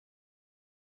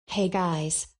Hey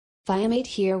guys, Fiamate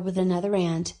here with another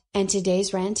rant, and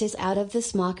today's rant is out of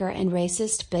this mocker and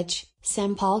racist bitch,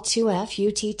 Sampal2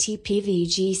 FUTTP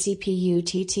VGCP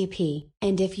UTTP,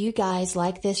 and if you guys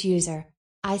like this user,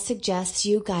 I suggest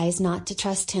you guys not to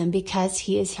trust him because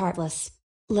he is heartless.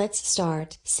 Let's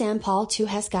start. Sampal2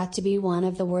 has got to be one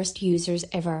of the worst users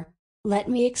ever. Let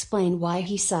me explain why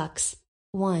he sucks.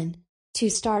 1. To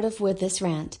start off with this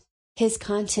rant. His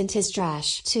content is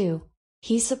trash. 2.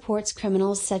 He supports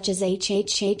criminals such as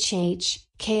HHHH,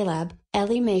 Caleb,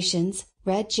 Elimations,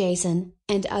 Red Jason,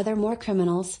 and other more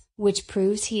criminals, which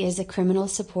proves he is a criminal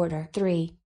supporter.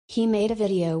 3. He made a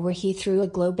video where he threw a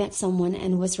globe at someone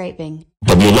and was raping.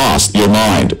 Have you lost your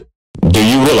mind? Do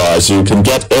you realize you can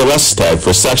get arrested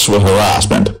for sexual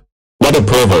harassment? What a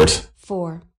pervert.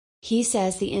 4. He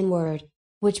says the N-word,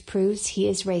 which proves he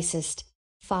is racist.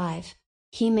 5.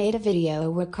 He made a video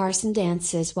where Carson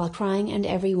dances while crying and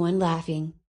everyone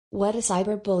laughing. What a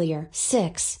cyberbullier.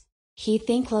 6. He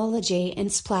think Lola J and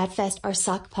Splatfest are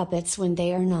sock puppets when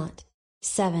they are not.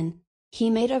 7. He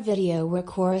made a video where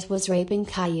Chorus was raping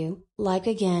Caillou, like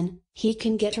again, he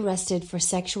can get arrested for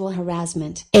sexual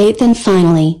harassment. 8. And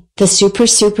finally, the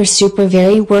super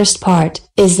very worst part,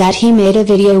 is that he made a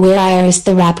video where Iris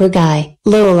the rapper guy,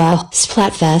 Lola,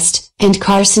 Splatfest, and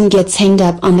Carson gets hanged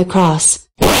up on the cross.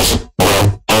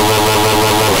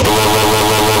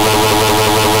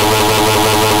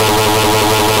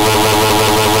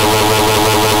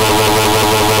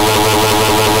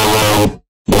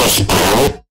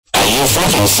 Are you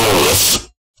fucking serious?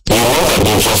 You know that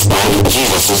you just died in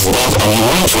Jesus' death and you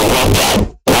won't regret that.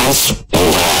 Once you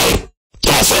die.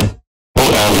 That's it. We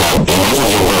all know enough of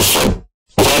your worship.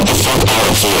 Get the fuck out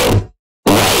of here.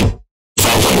 Right.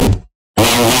 Fucking.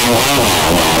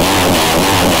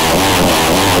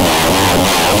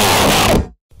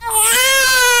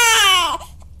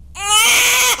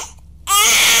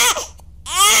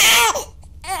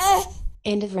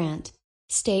 End of rant.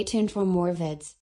 Stay tuned for more vids.